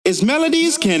Its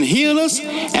melodies can heal us,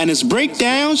 and its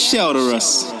breakdowns shelter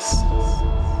us.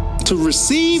 To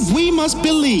receive, we must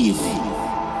believe,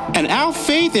 and our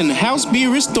faith in the house be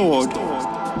restored,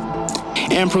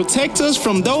 and protect us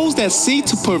from those that seek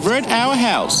to pervert our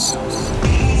house.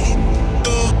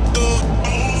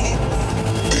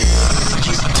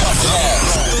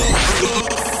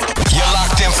 You're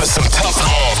locked in for some tough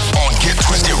love on Get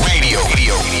Twisted Radio.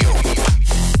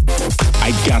 I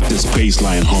got this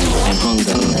bassline hunger.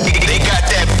 They got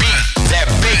that beat, that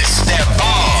bass, that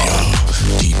bomb.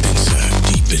 Deep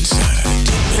inside.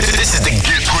 This is the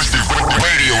Get Twisted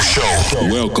Radio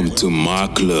Show. Welcome to my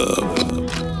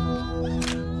club.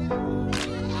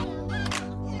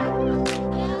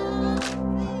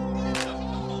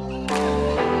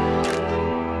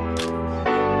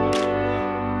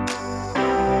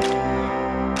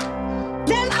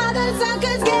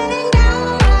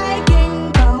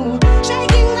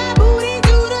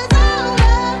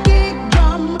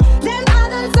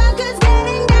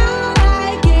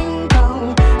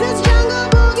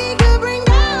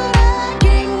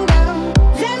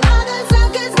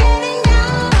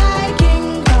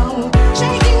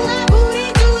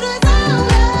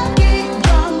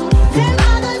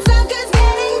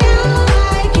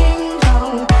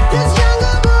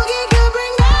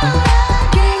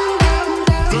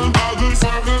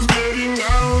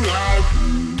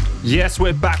 Yes,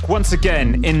 we're back once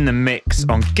again in the mix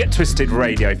on Get Twisted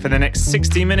Radio for the next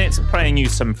 60 minutes, playing you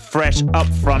some fresh,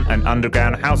 upfront and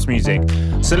underground house music.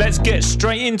 So let's get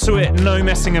straight into it. No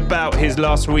messing about. Here's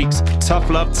last week's Tough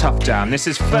Love, Tough Down. This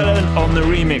is Felon on the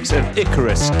remix of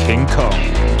Icarus, King Kong.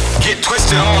 Get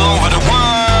twisted all over the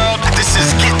world. This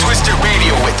is Get Twisted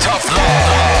Radio with Tough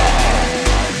Love.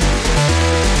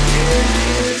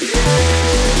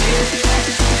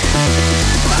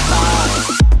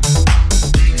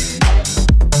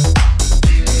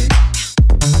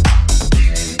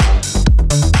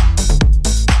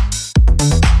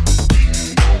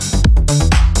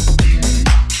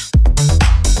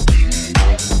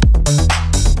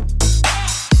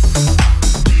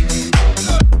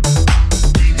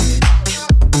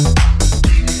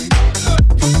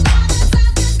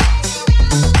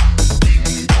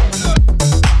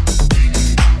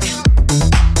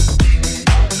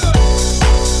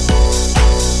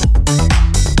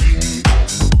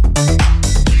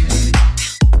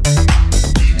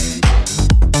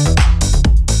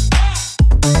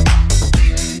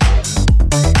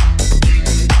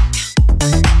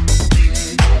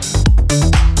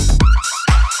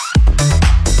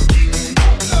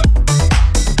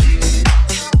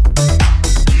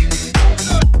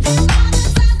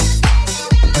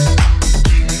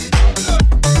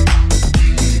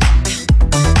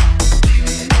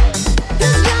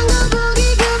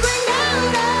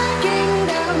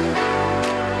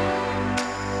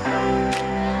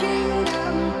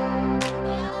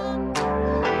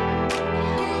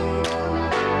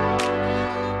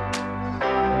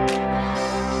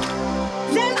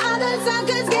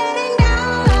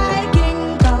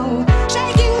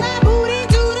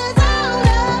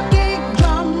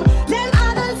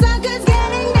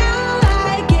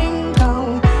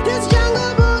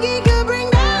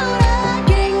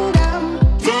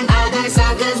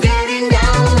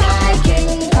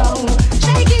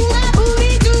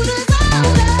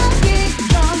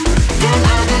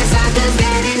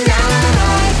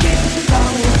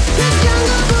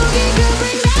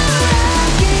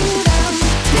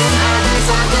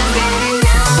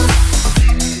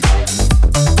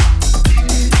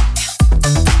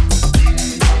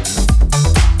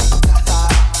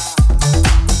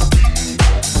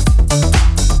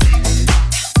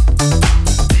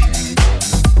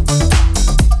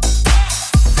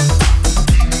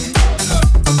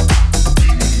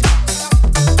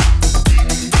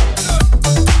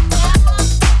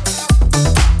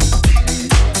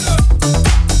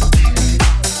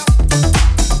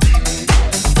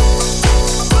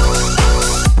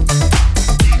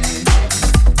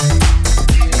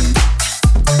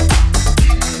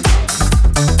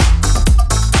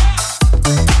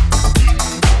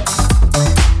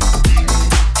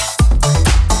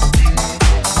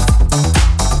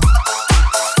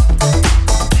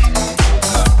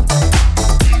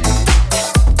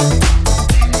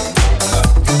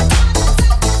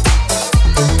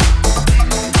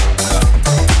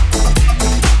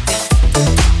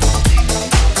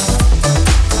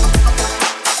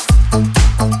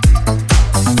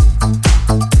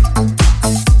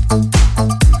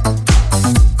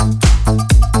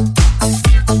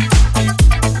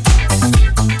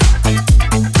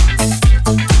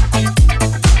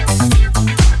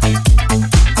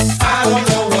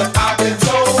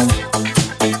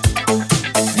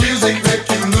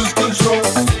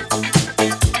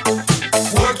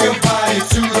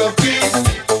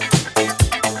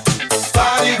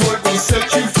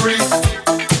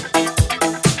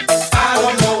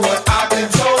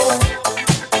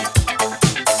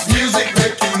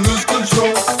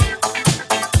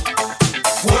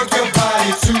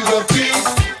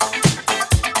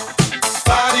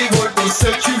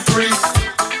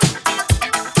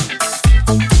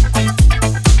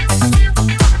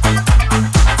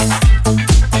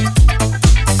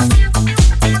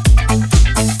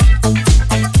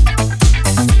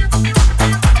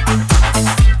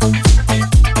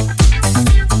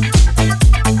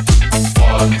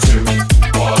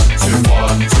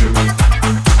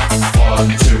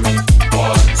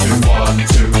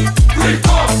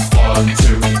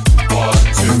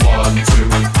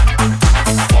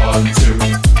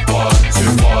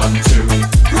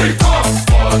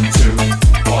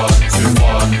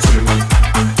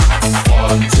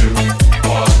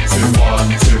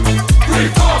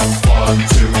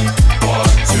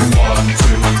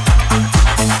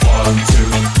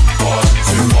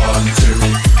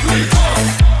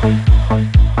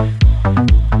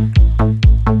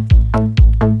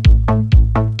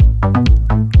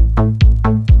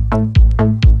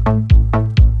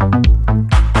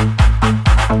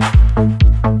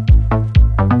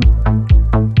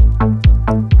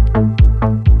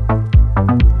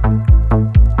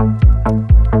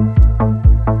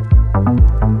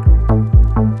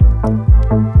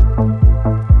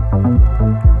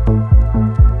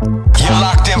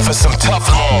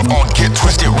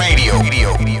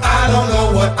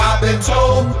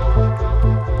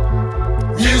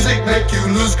 make you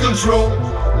lose control.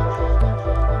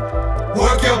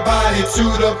 Work your body to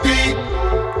the beat.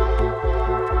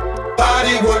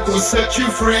 Body work will set you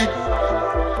free.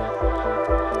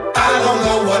 I don't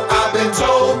know what I've been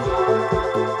told.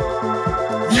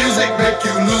 Music make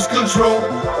you lose control.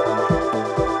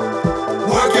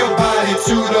 Work your body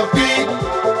to the beat.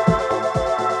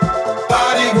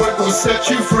 Body work will set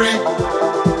you free.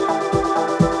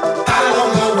 I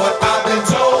don't know what I've been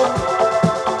told.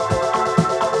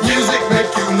 Music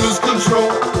make you lose control.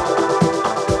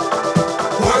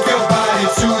 Work your body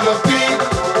to the beat.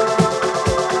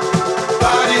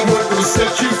 Body work will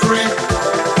set you free.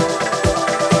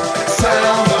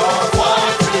 Sound off,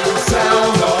 1, 2,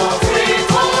 sound off, 3,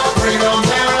 4. Bring 'em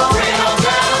down, bring 'em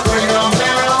down, bring 'em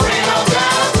down, bring 'em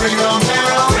down, bring 'em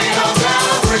down, bring 'em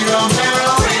down, bring 'em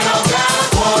down, bring 'em down.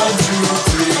 1, 2,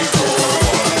 3, 4.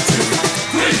 1, 2,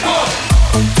 3, 4.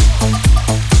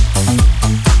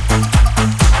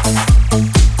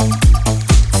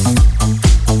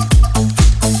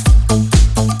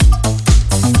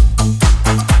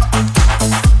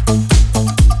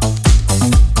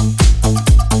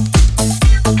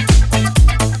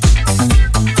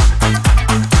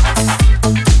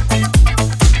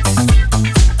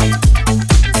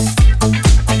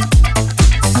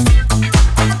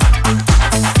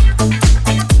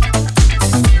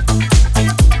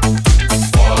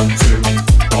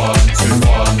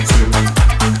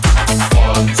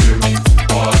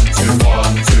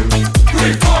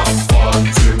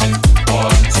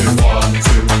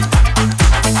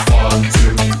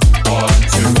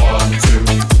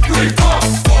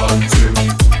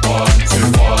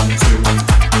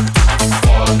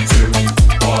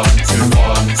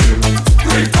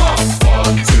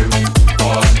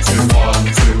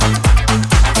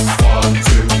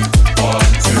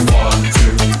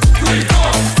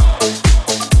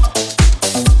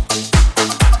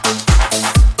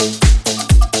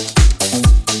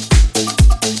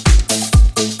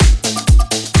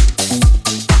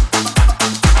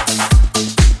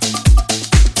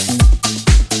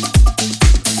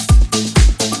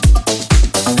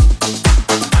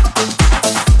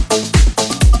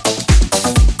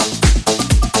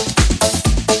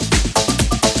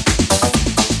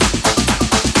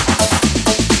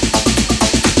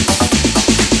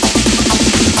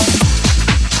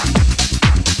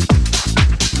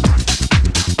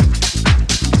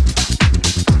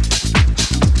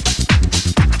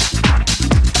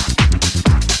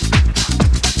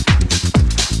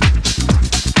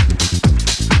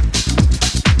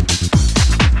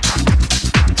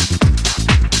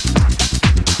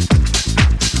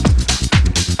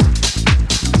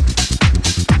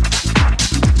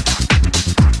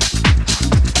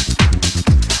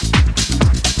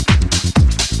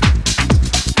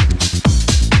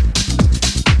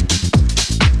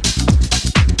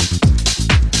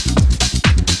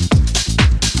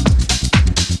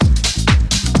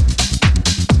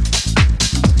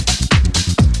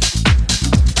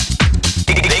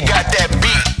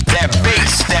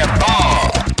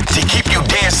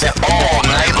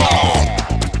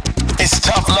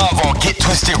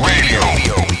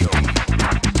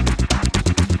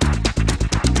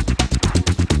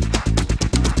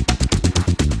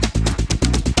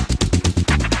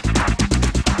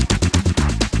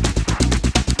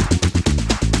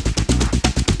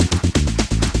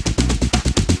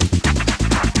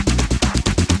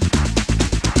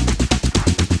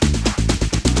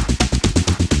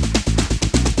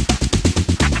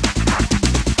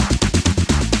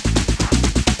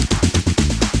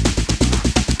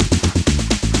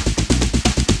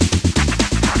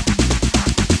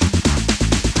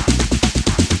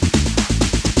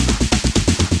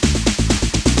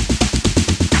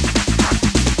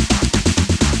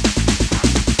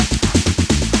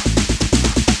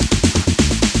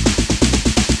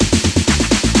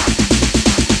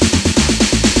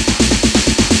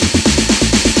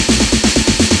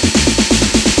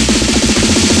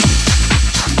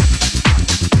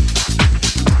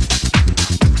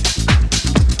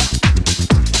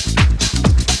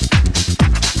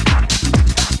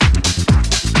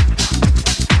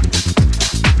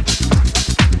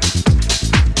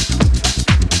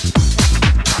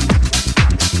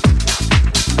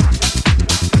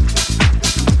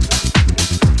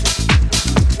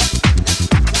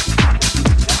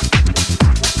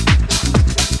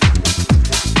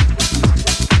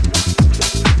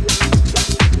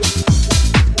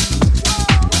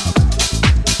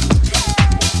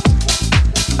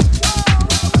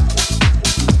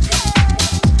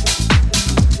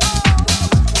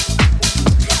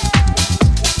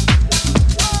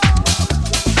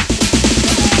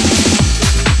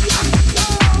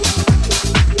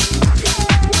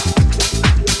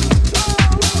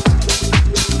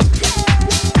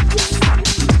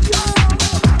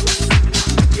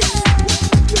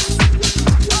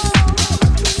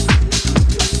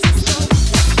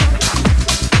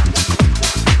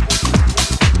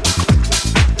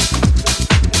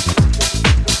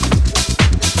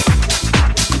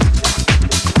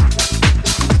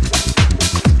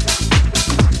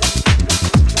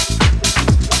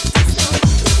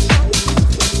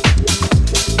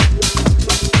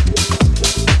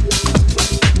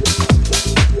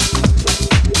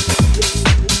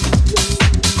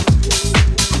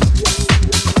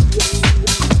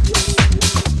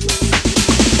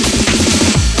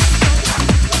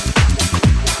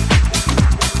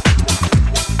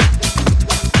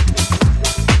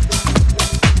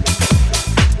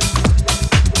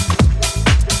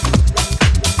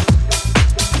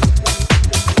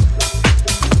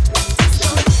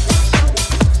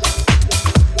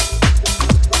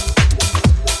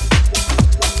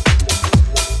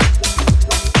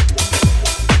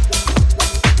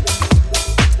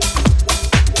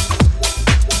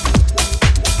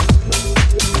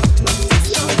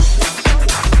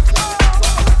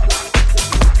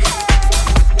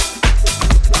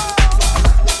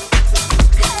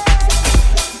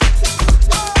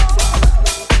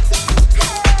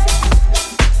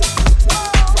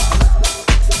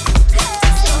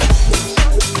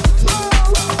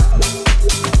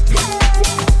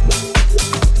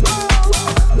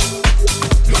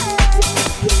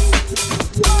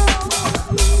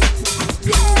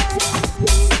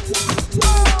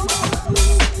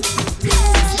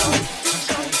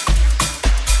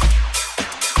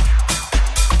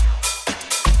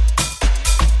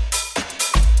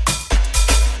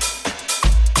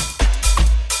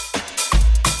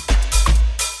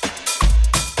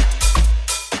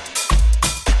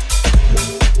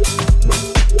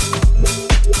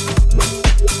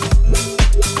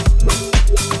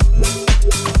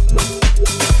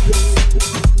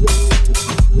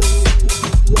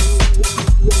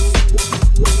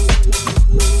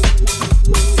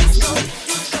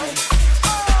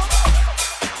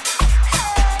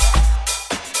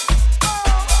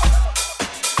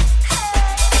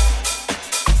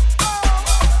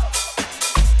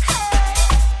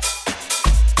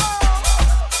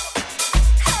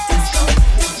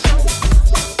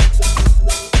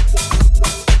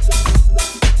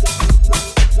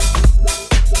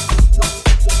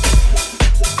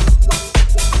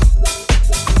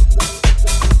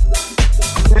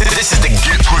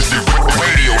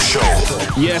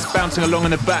 Yes, bouncing along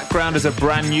in the background is a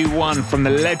brand new one from the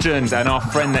legend and our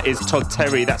friend that is Todd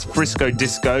Terry. That's Frisco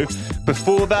Disco.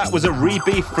 Before that was a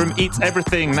rebeef from Eats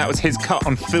Everything. That was his cut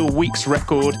on Phil Weeks'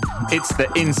 record. It's the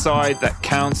inside that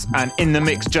counts. And in the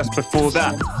mix just before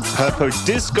that, Purpo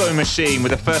Disco Machine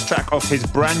with the first track off his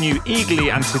brand new, eagerly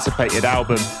anticipated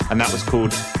album. And that was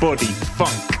called Body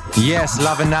Funk. Yes,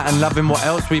 loving that and loving what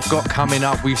else we've got coming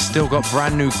up. We've still got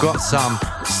brand new Got Some,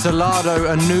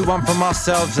 Salado, a new one from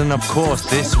ourselves, and of course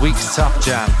this week's Tough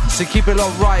Jam. So keep it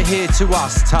locked right here to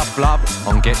us, Tough Love,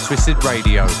 on Get Twisted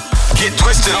Radio. Get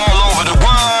twisted all over the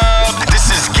world.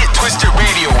 This is Get Twisted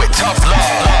Radio with Tough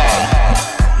Love.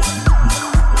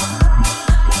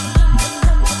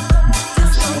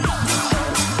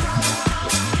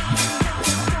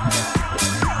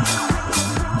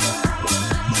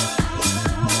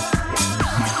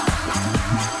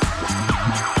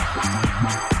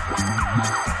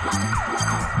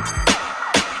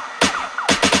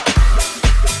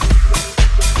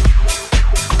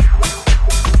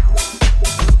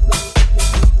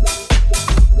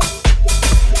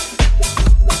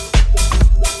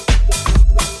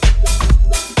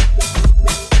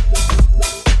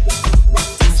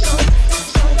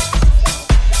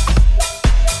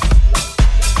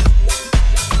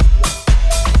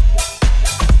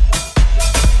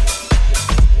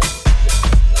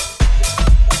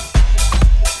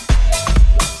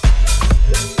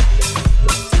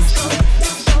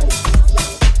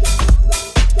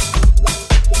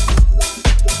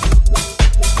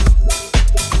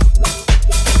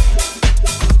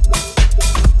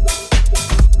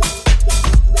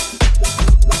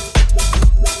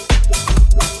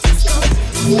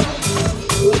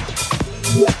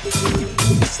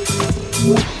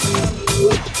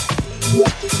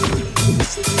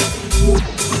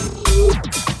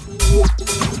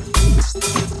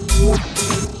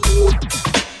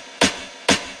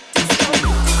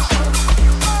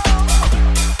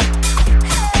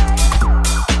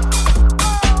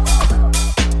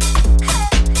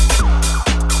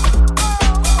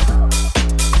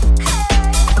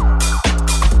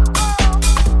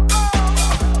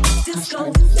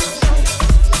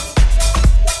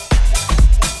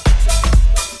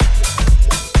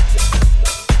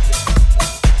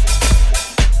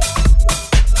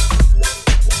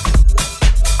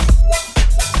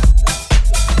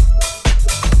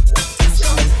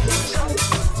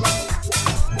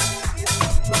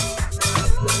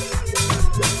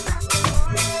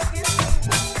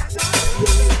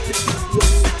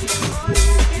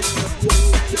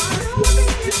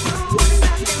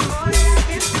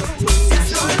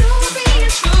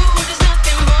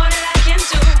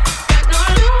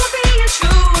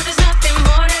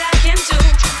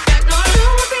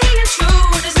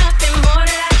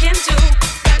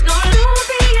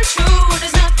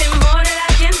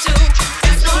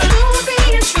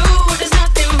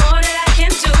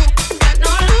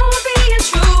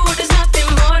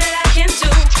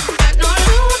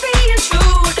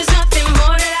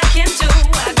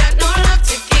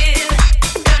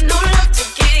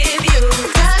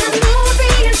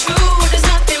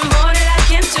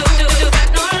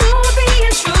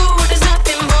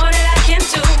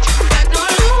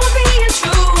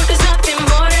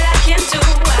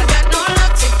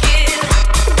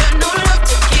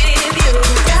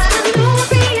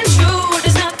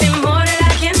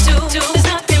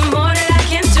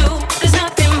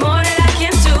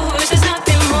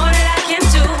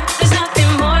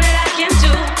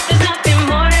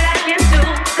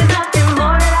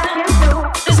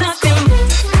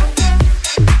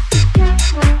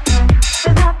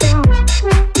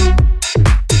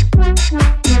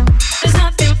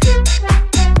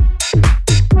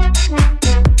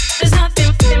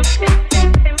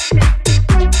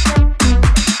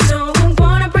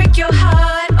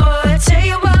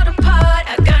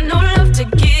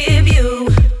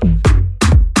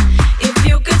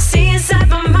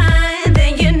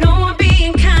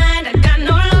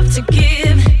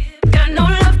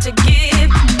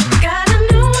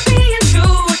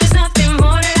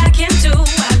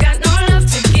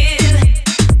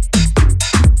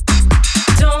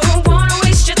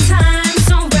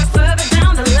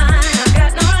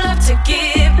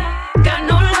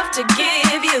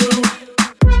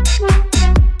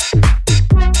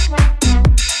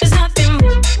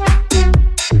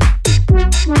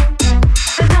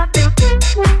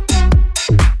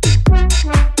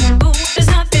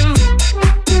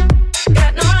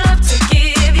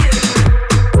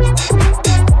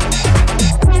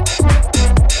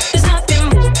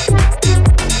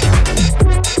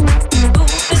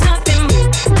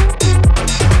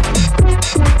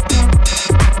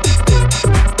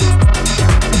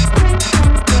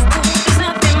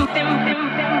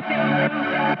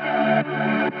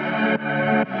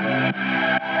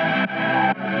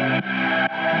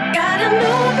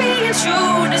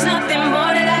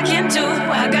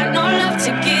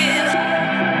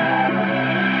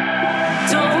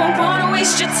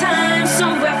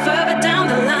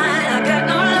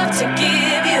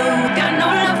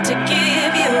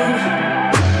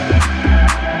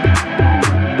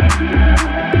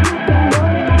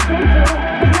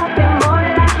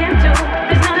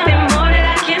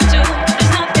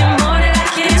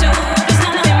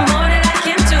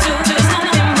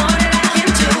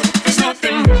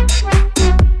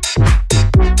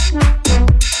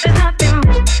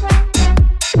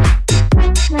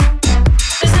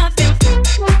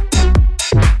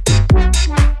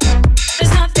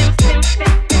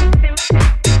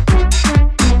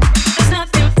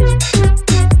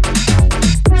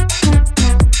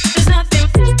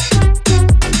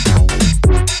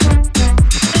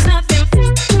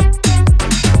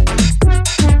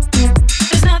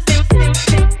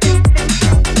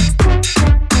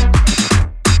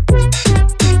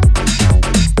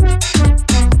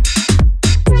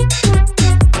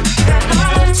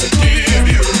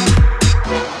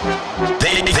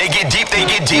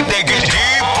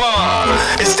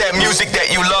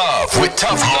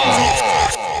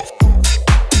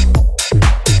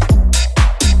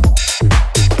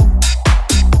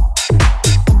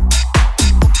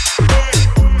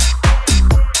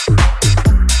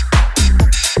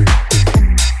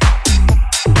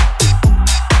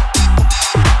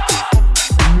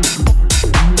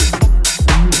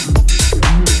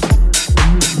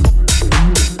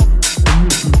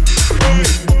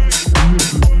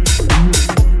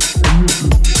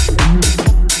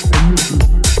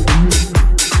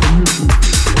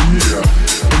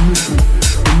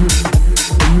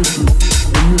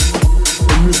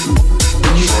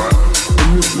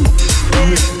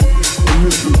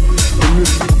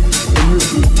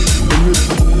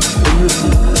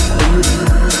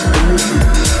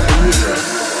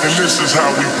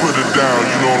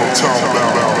 know what I'm talking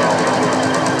about.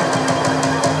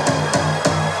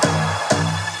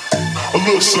 A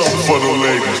little something for the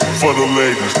ladies, for the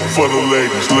ladies, for the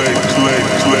ladies, ladies,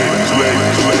 ladies, ladies,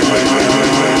 ladies, ladies,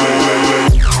 ladies,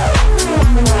 ladies.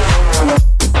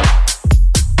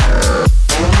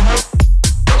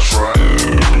 That's right.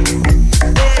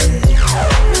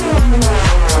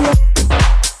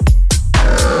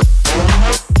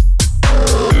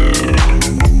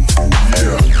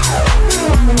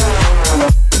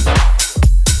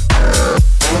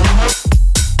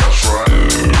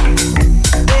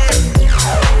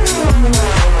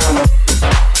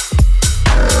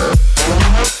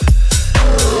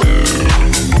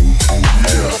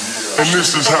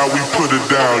 This is how we put it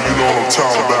down, you know what I'm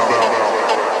talking about.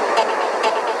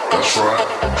 That's right.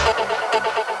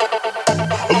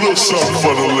 A little something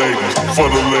for the ladies, for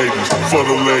the ladies, for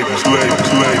the ladies,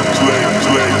 ladies, ladies,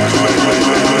 ladies, ladies, ladies,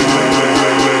 ladies,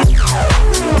 ladies, ladies.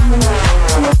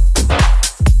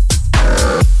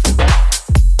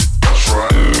 That's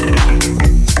right.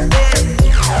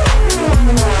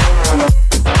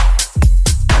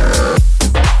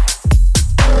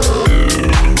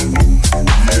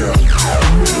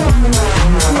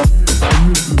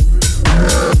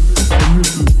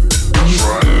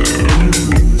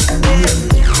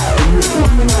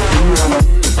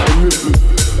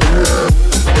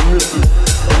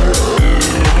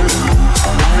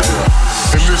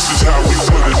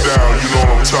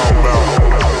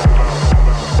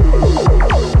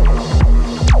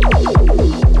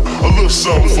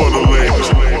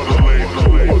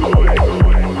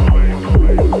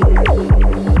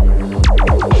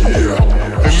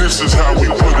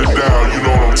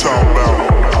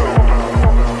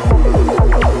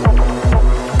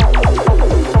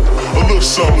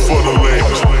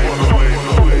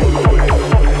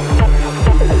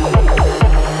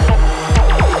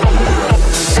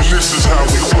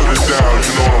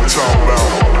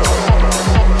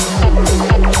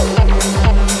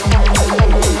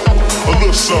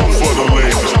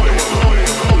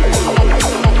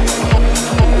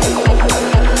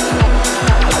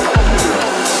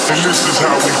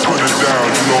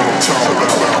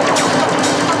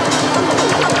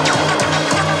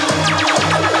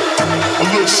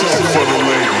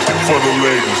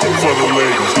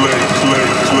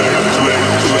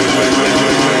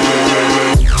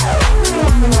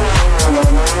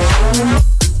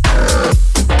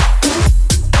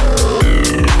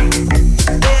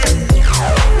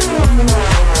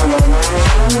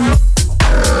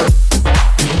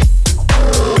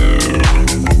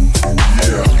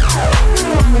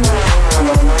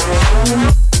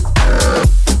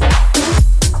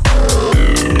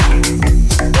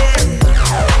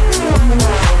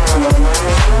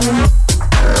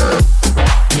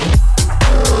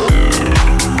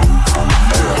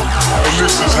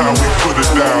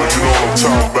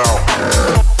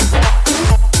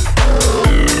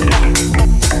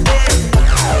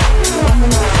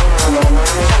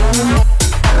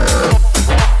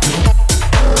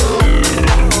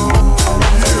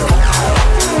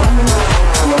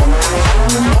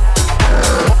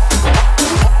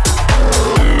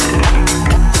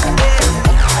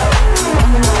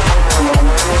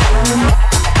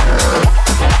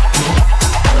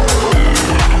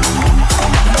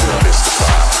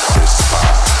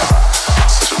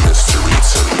 Mystery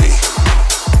to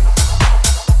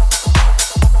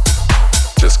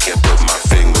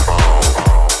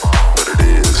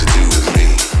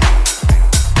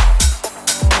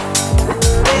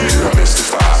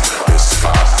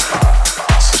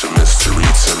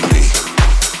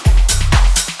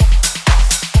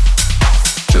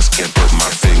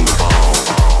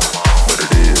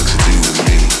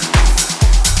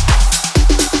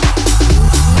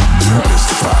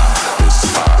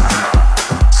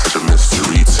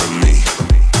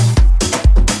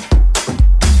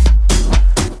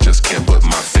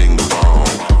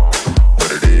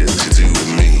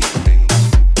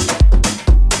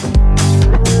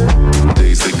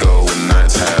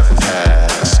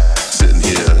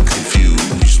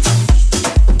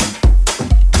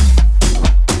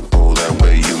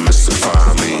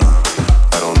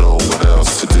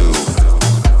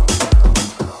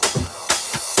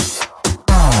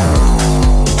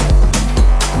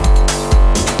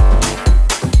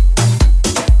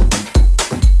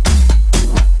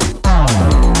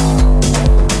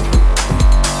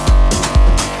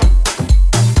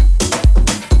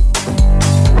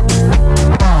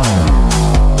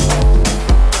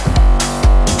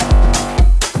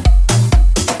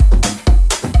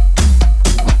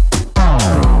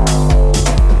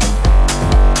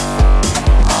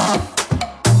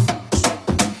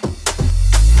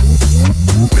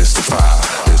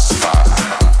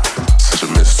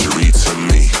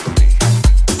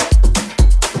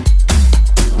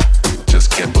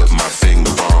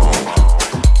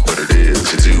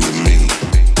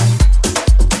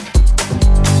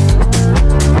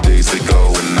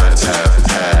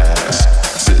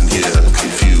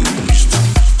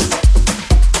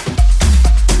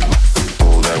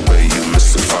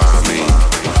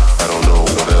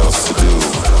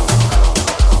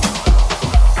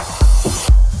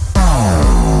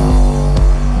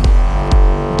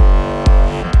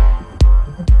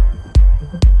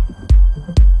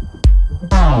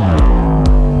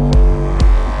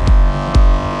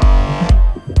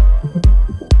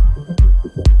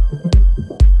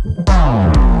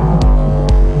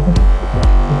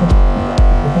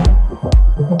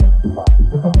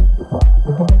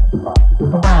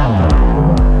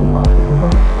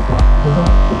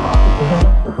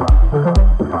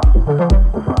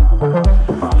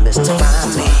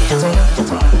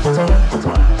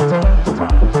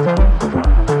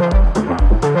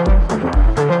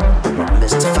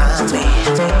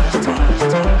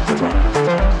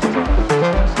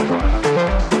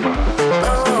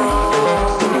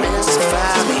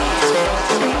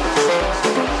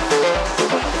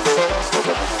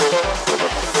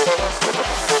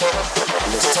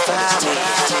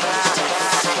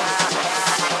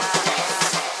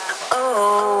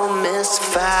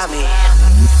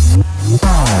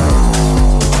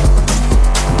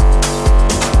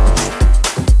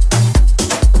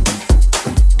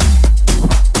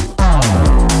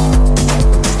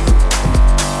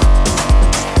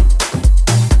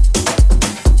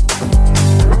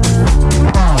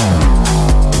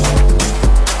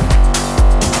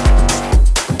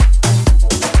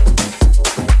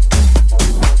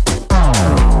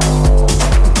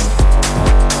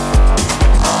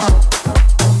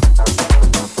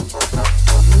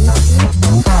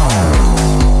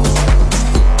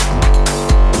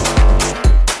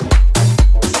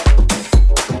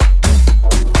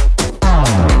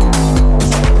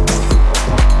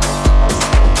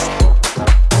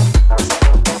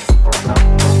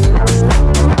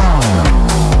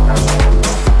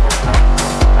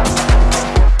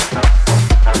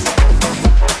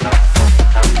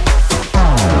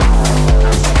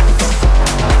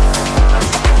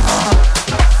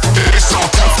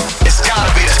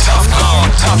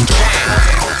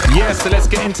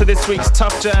This week's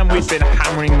Tough Jam. We've been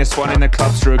hammering this one in the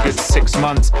clubs for a good 6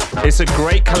 months. It's a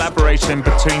great collaboration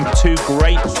between two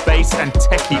great bass and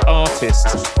techie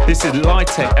artists. This is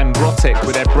Lytek and Rotic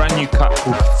with their brand new cut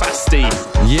called Fasty.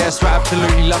 Yes, we're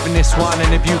absolutely loving this one,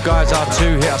 and if you guys are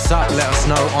too, hit us up, let us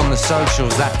know on the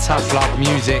socials at Tough Love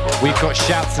Music. We've got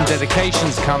shouts and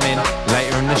dedications coming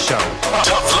later in the show.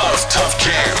 Tough Love, Tough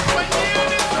Jam.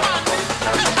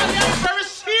 Very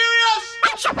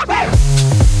serious.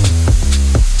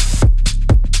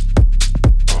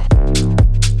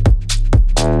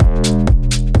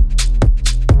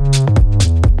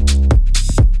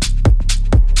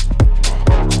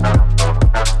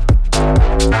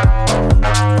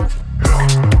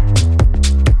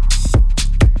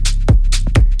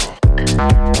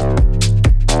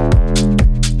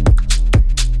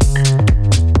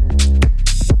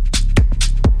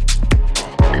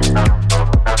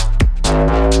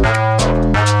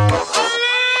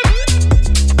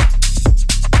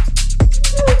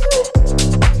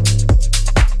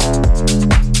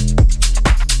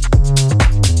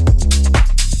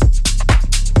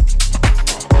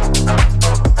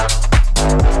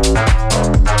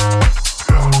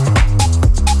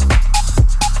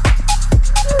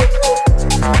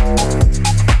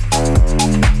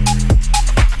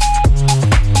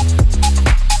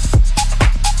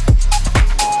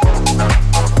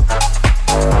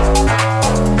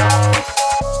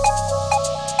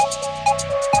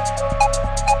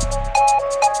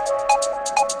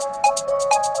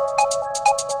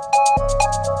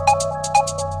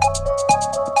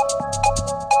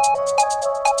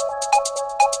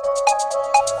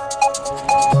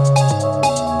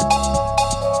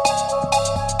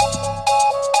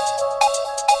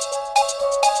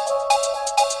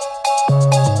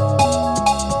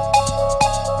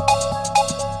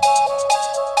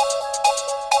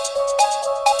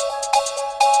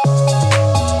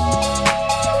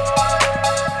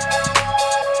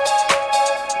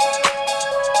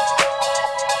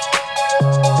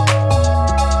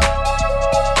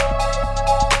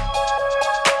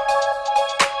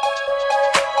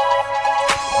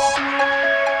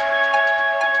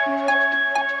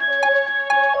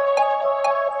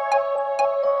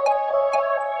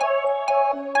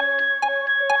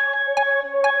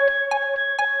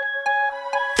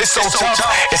 It's so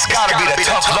tough, it's gotta be the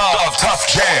Tough Love, Tough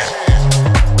Jam.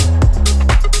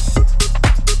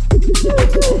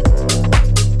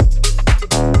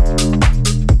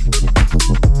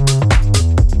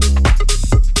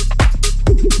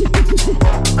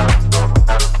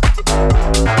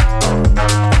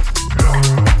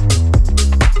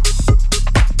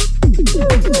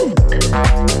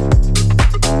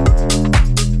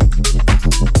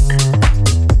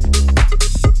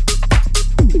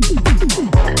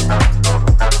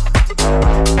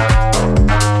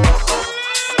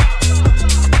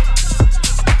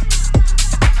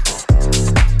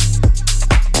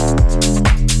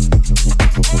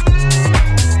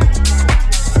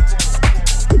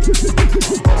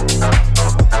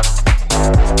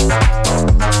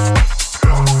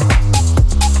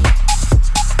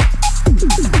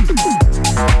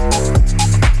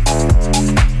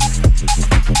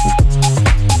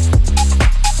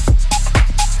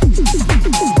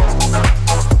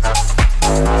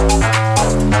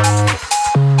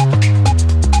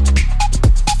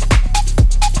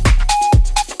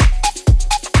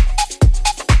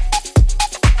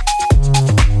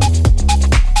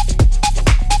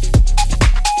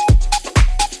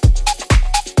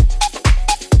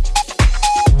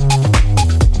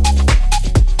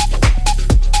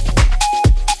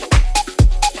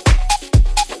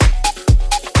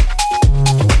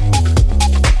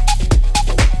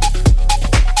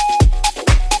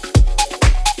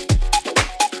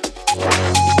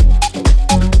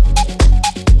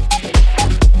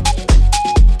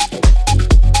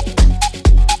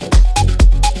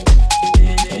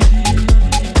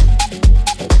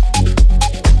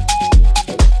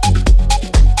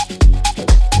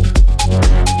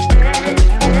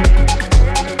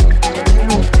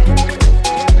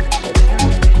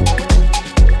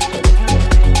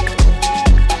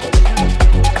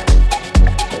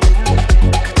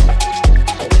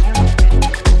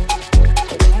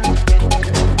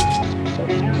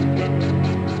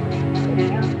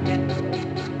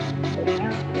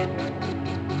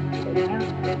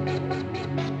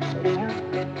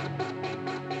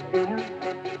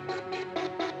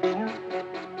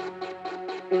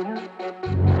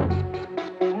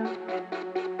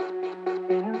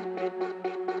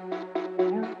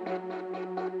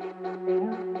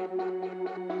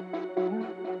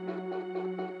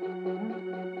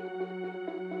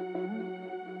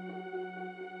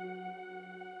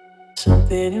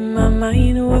 Something in my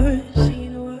mind was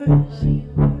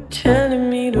telling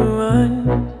me to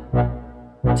run,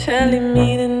 telling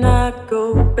me to not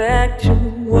go back to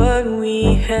what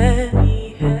we had.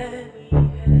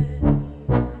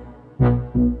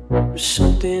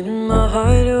 Something in my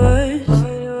heart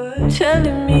was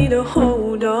telling me to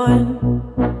hold on,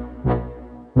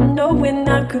 knowing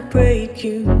I could break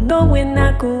you, knowing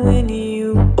I could win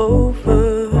you over.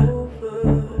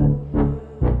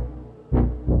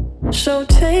 So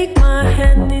take my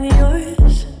hand in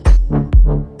yours,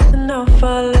 and I'll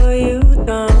follow you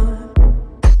down.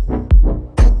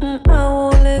 And I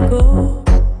won't let go,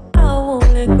 I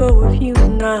won't let go of you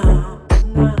now.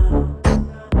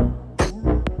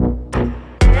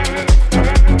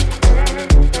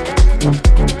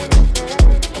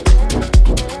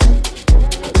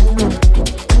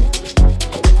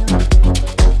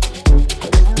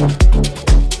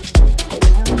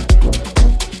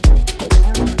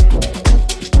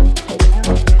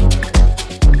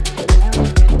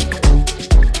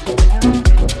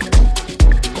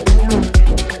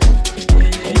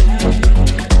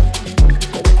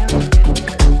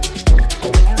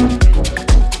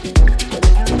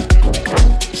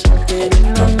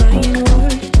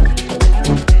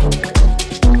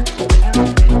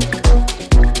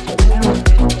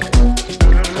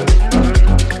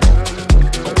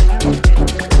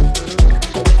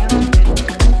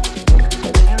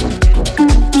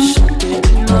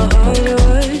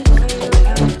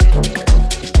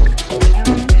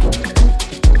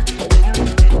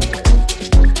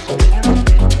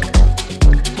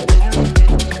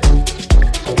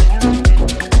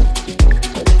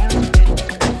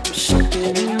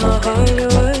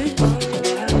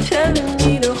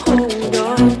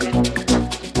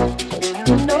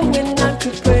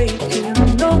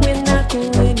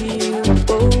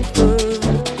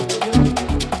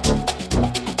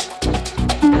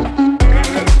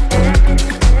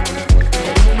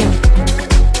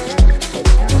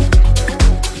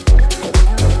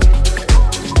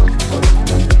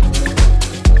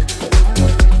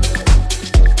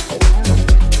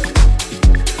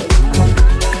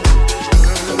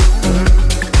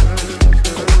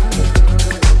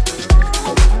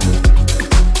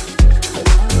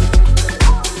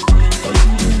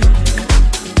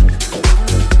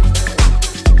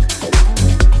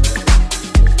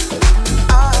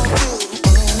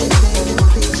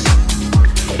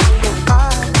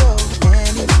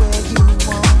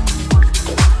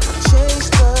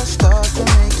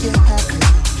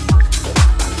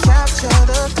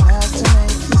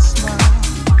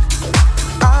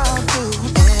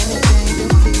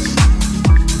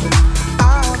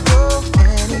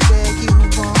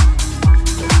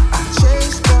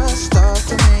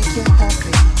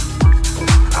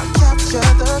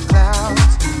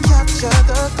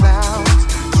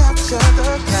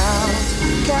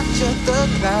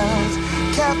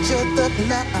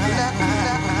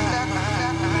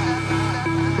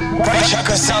 Check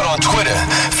us out on Twitter,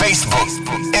 Facebook,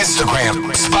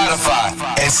 Instagram, Spotify,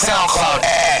 and SoundCloud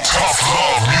at Tough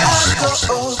Love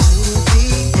Music.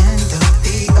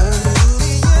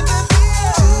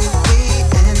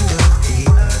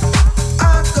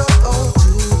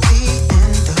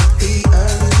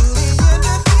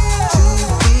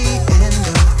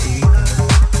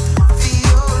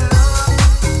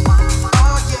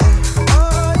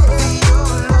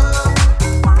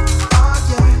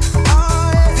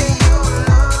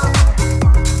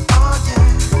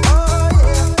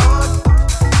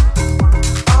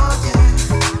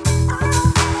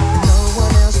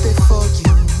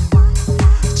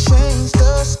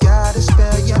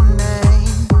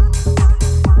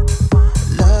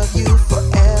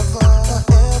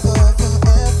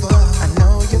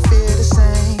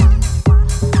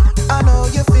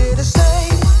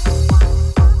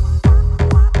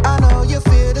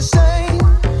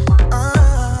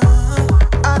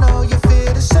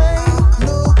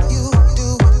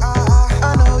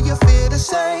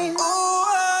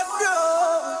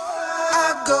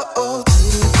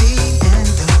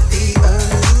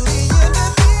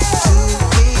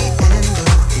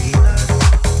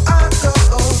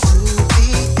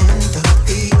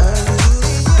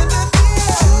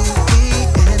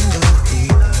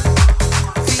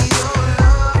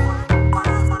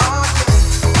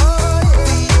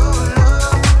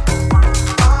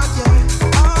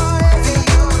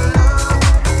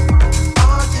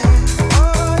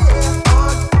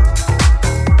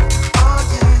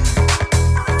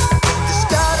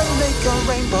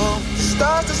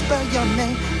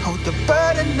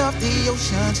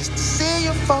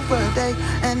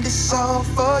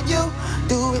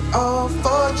 all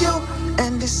for you,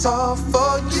 and it's all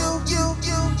for you.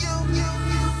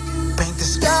 Paint the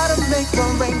sky to make a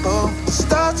rainbow, the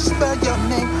stars to spell your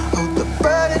name. Hold the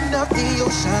burden of the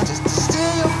ocean just to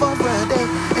steal you for a day,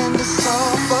 and it's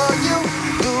all for you.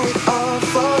 Do it all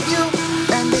for you,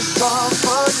 and it's all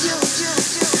for you.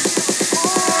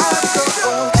 I go to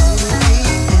the end of the earth,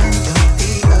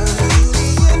 to the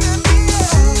end of the earth.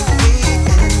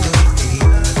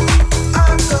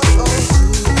 I go to the end of the earth, to the end of the earth.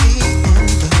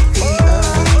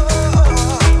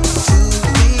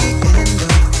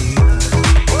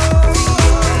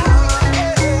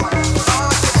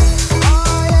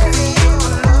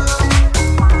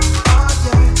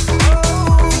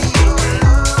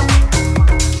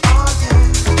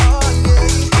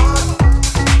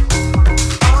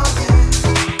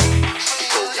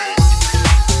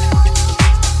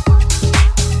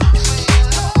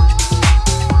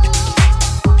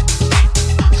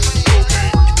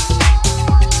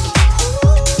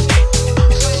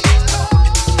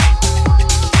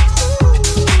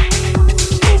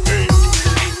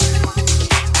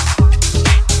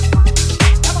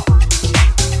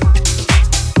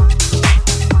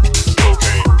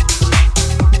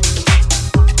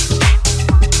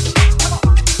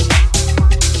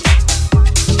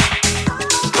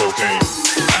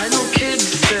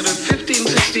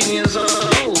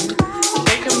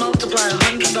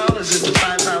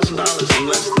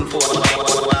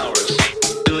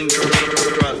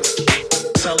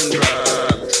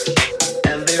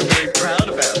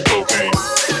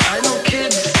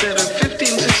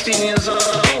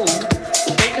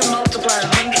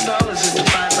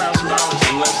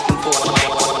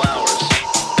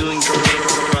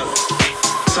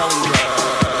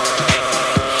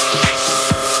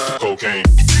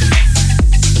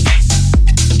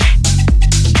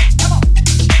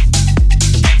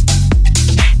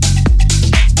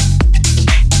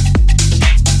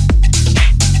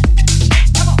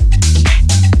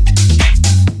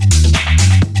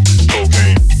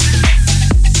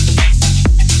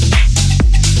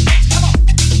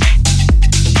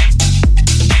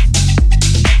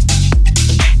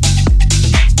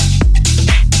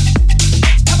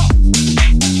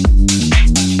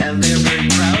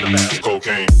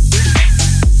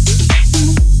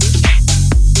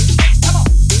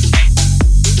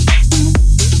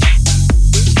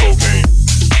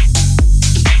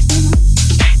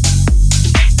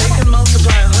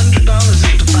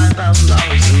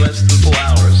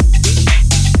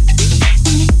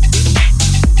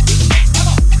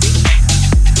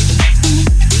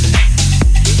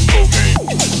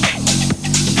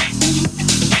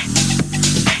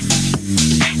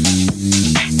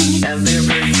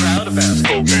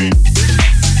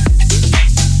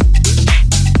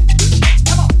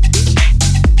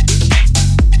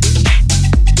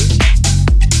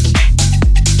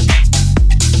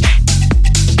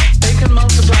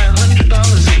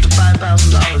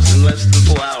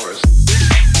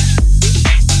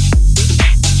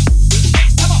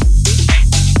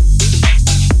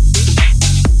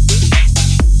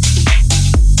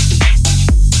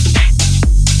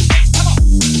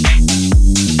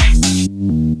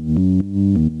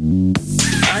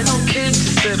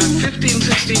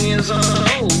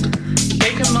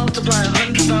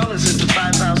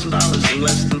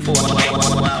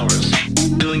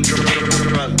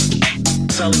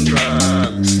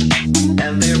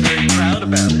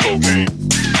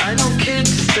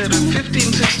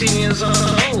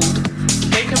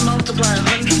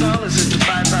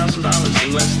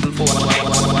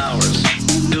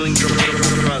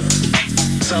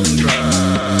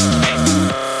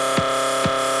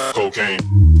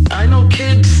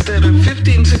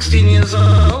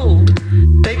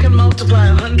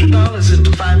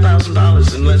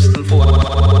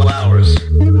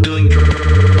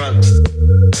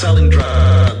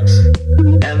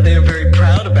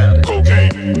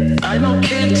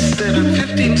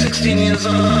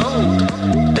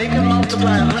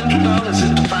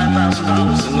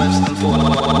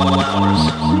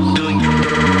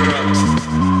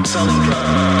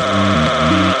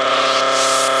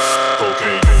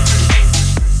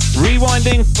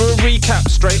 Rewinding for a recap,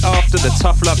 straight after the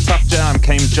Tough Love Tough Jam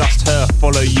came Just Her,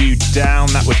 Follow You Down.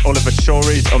 That was Oliver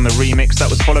Shorey's on the remix. That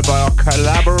was followed by our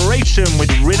collaboration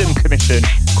with Rhythm Commission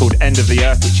called End of the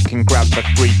Earth, which you can grab for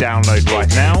free download right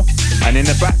now. And in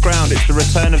the background, it's the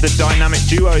return of the dynamic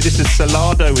duo. This is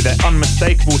Salado with their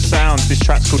unmistakable sound. This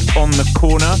track's called On the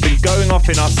Corner. Been going off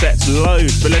in our sets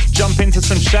loads, but let's jump into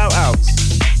some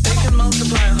shout-outs.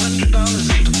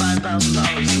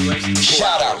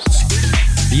 Shout out.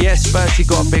 Yes, firstly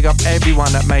got to big up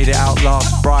everyone that made it out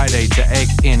last Friday to Egg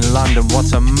in London.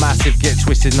 What a massive Get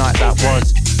Twisted night that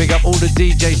was. Big up all the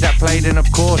DJs that played and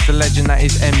of course the legend that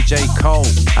is MJ Cole.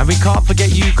 And we can't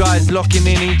forget you guys locking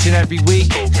in each and every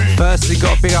week. Firstly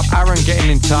got to big up Aaron getting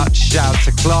in touch. Shout out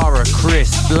to Clara,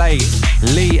 Chris, Blaze,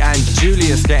 Lee and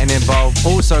Julius getting involved.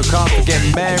 Also can't forget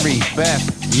Mary, Beth,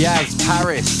 Yaz,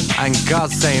 Paris and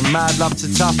Gus saying mad love to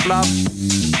Tough Love.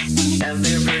 And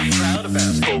they're very proud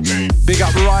about it. Big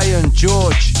up Ryan,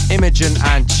 George, Imogen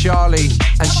and Charlie.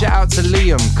 And shout out to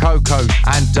Liam, Coco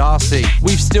and Darcy.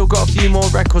 We've still got a few more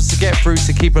records to get through,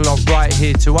 so keep a lot right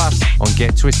here to us on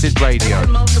Get Twisted Radio. They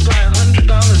can multiply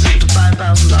 $100 into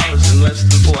 $5,000 in less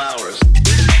than 4 hours.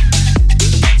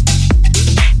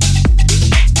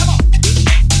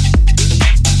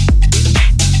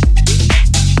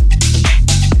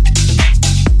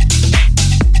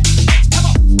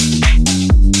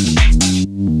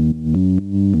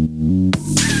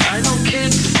 I know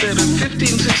kids that are 15,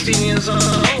 16 years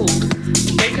old.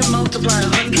 They can multiply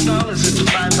 $100 into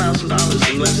 $5,000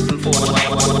 in less than 4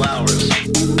 hours.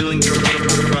 Doing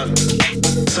drugs,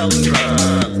 selling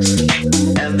drugs,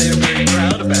 and they're very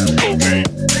proud about it.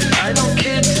 I know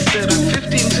kids that are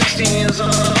 15, 16 years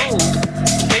old.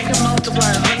 They can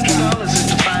multiply $100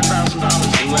 into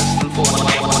 $5,000 in less than 4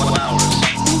 hours.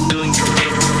 Doing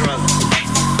drugs,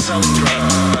 selling drugs.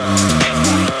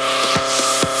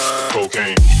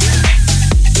 Cocaine.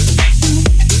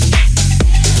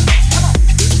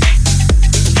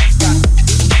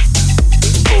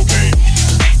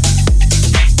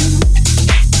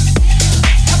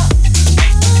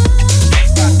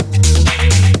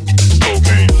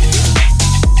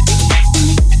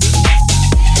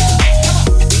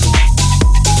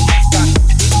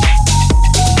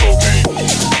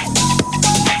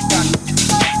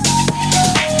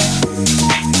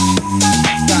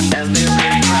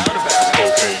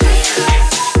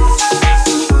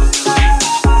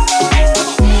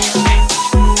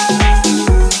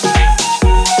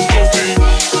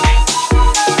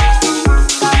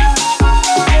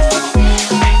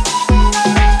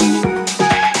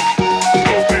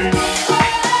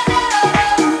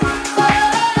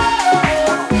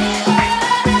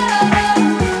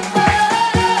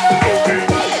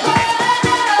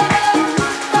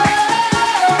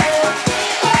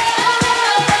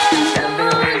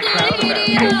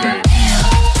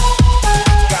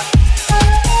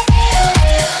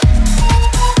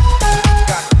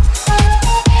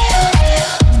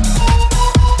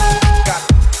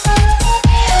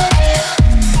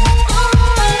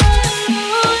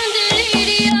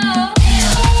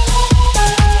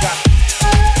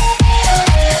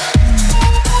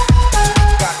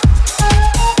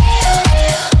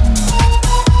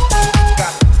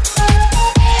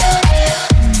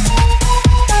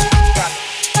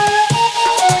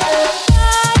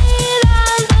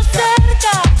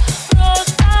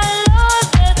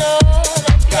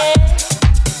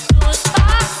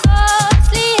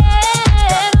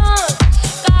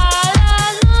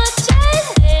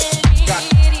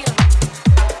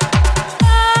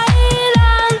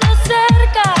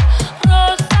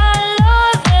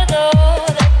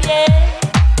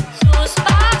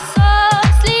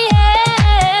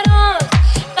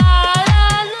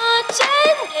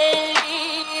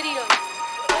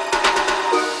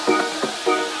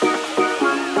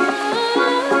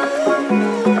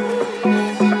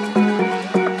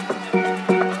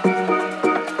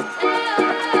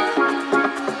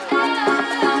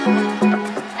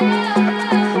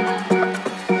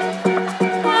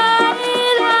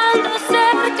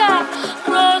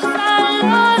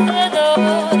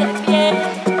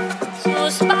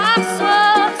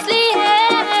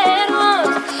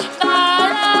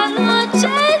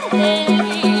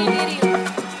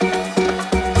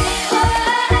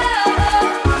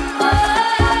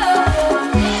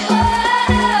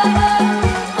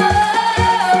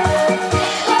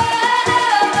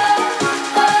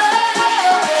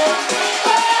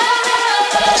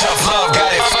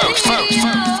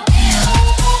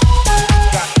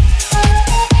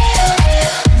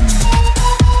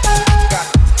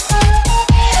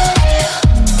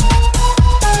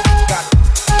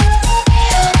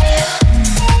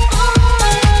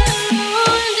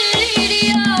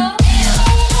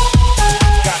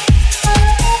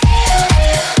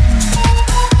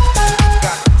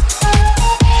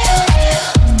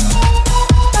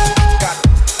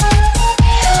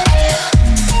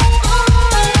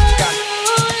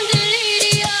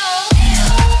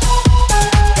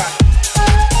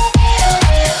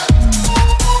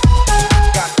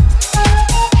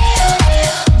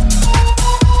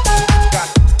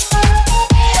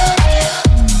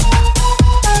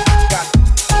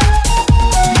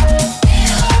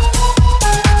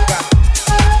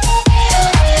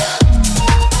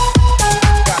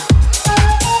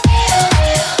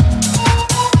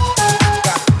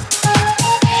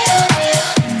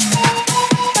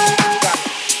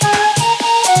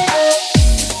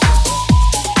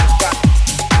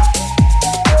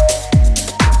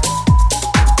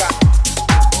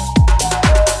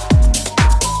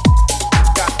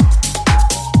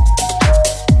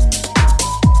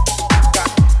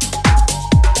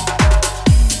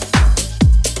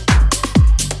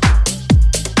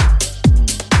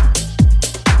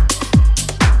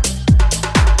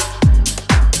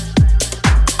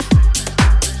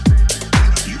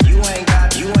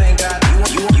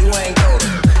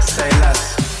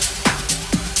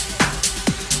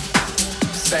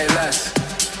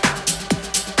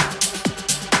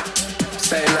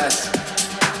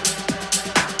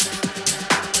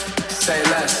 Say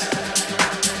less.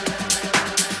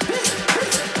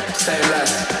 Say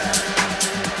less.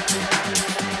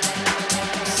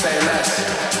 Say less.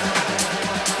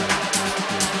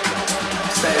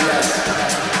 Say less.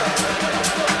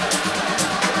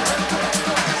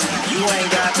 You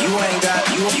ain't got,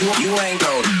 you ain't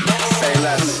gold. Say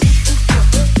less.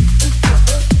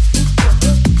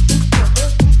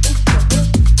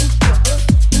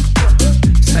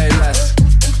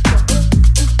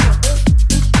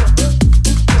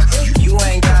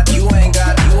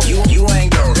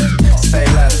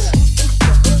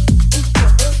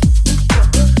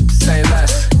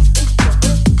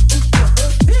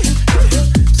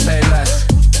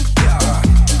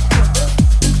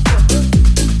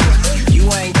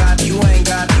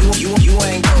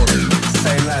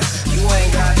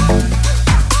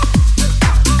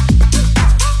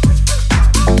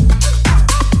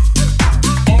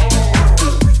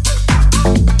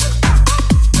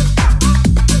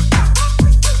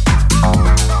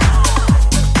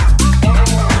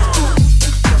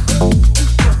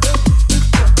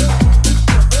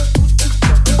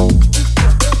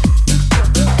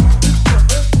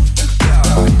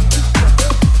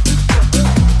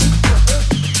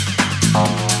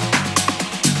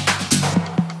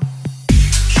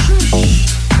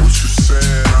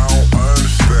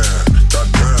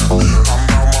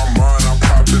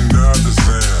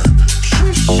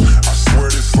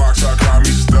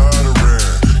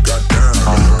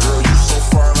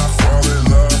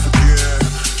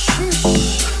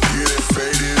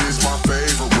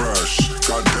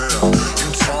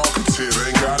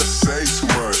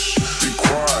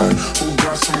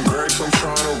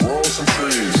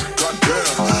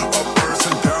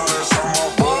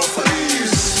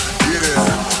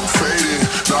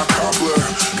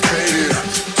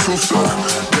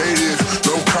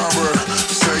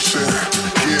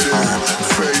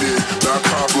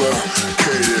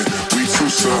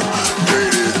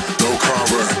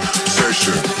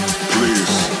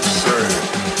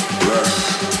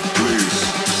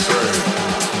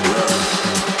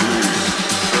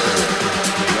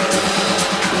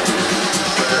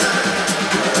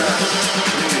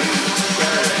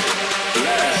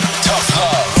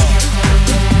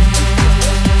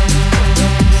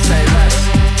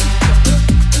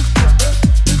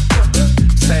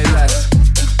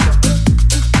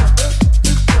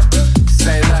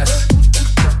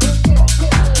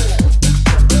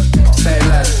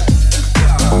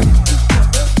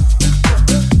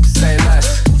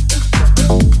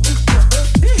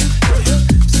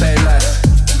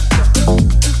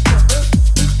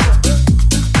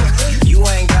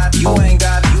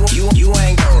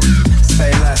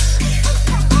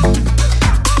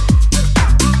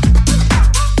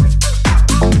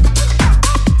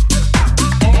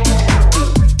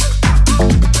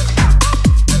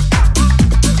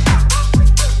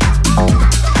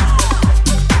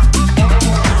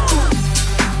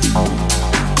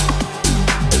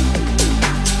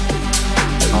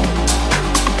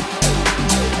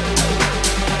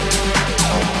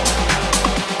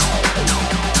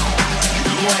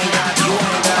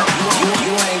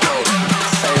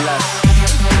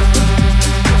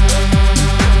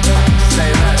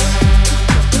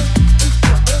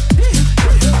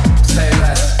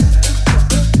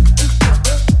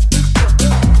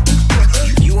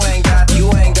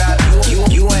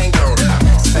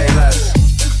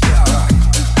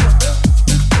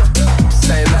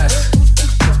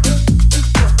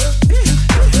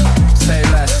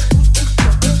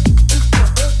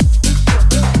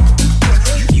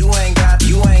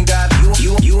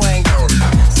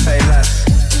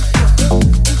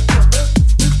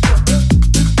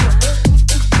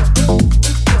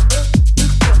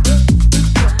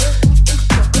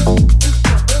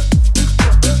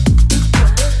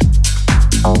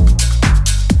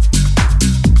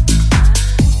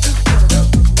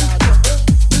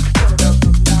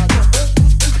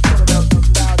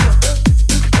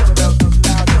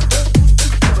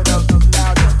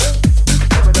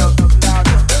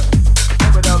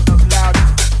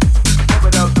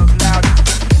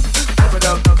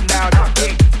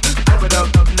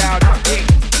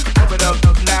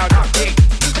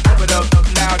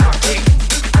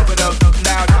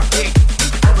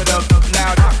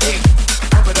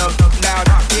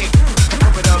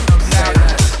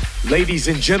 Ladies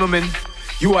and gentlemen,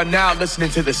 you are now listening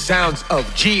to the sounds of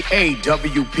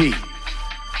GAWP.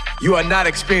 You are not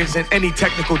experiencing any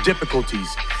technical difficulties.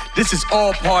 This is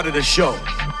all part of the show.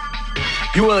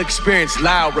 You will experience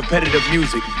loud, repetitive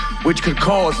music, which could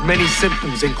cause many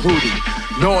symptoms including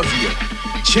nausea,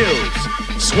 chills,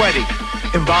 sweating,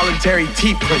 involuntary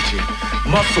teeth clenching,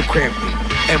 muscle cramping,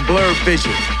 and blurred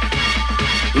vision.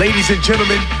 Ladies and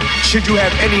gentlemen, should you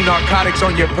have any narcotics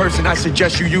on your person, I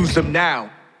suggest you use them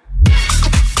now.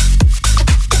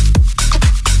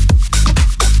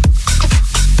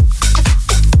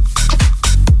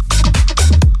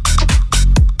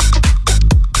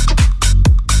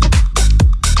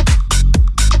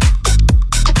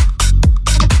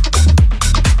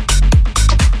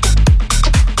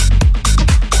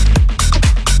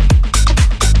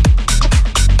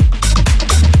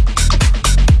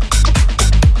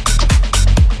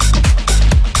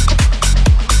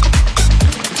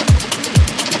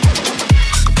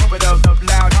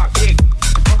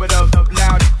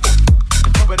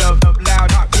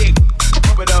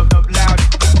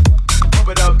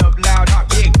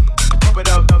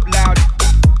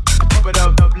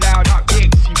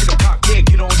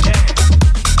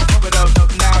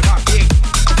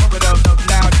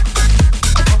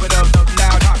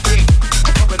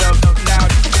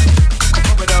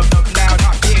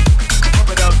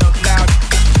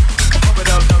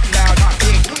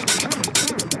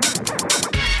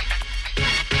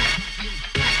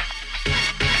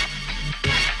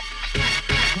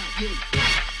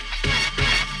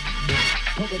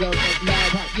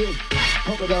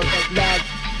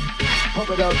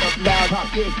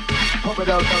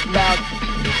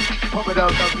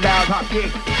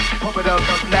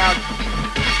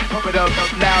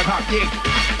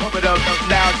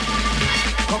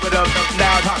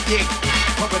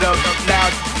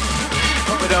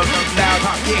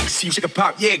 You should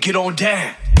pop, yeah, get on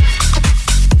down.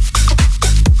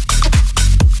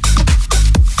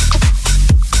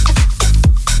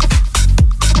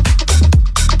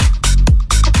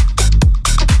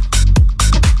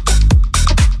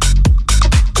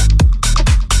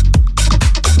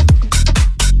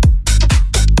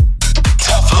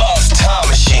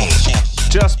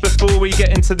 Just before we get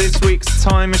into this week's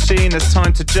Time Machine, it's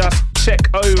time to just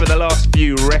check over the last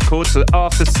few records. So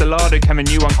after Solardo came a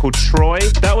new one called Troy.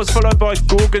 That was followed by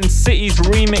Gorgon City's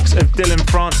remix of Dylan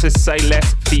Francis' Say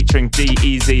Less featuring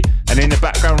G-Eazy. And in the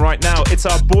background right now, it's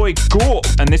our boy Gorp,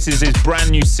 and this is his brand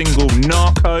new single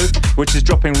Narco, which is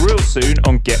dropping real soon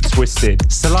on Get Twisted.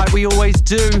 So like we always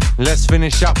do, let's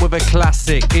finish up with a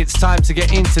classic. It's time to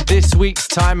get into this week's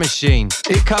Time Machine.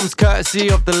 It comes courtesy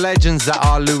of the legends that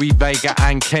are Louis Vega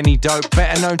and Kenny Dope,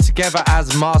 better known together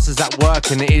as Masters at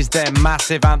Work, and it is their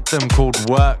massive anthem called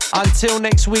Work. Until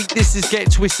next week, this is Get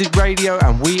Twisted Radio,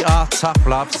 and we are Tough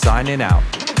Love signing out.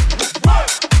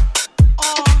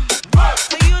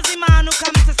 Man who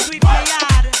comes to sweep my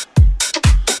yard,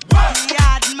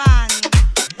 yard man.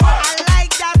 I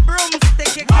like that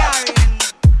broomstick you're carrying.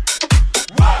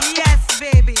 Yes,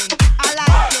 baby, I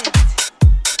like it.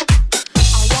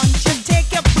 I want you to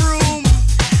take your broom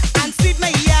and sweep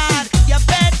my yard. You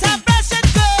better brush it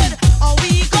good, or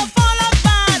we go fall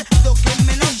apart. Don't give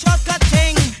me no shortcut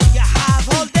thing. You have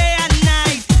all day and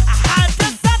night. I had to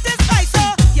satisfy, so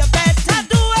you better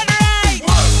do it right.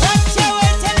 What you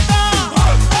waiting for?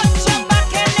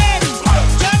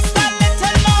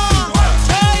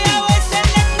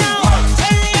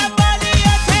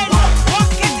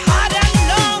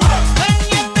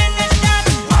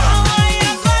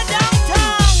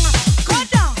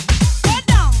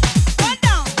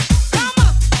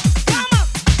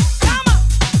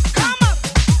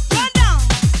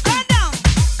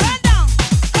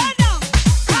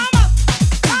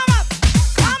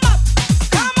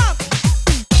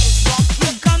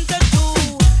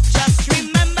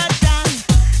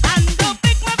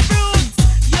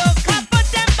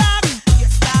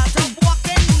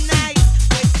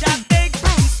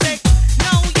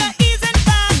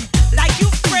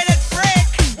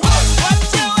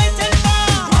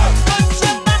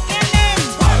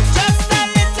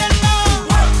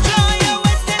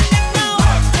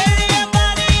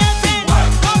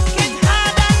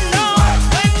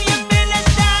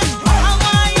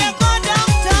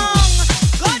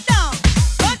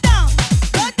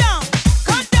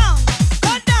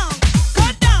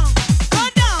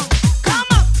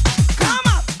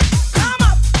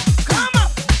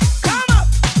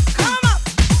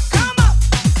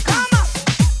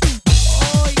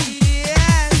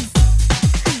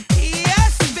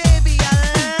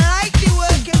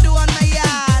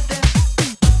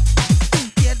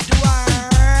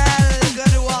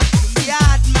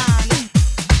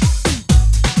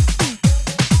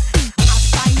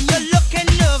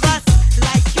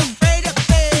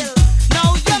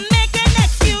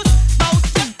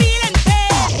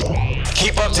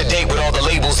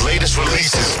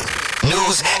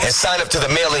 Sign up to the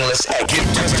mailing list at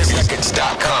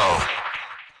GetTwistedRecords.com.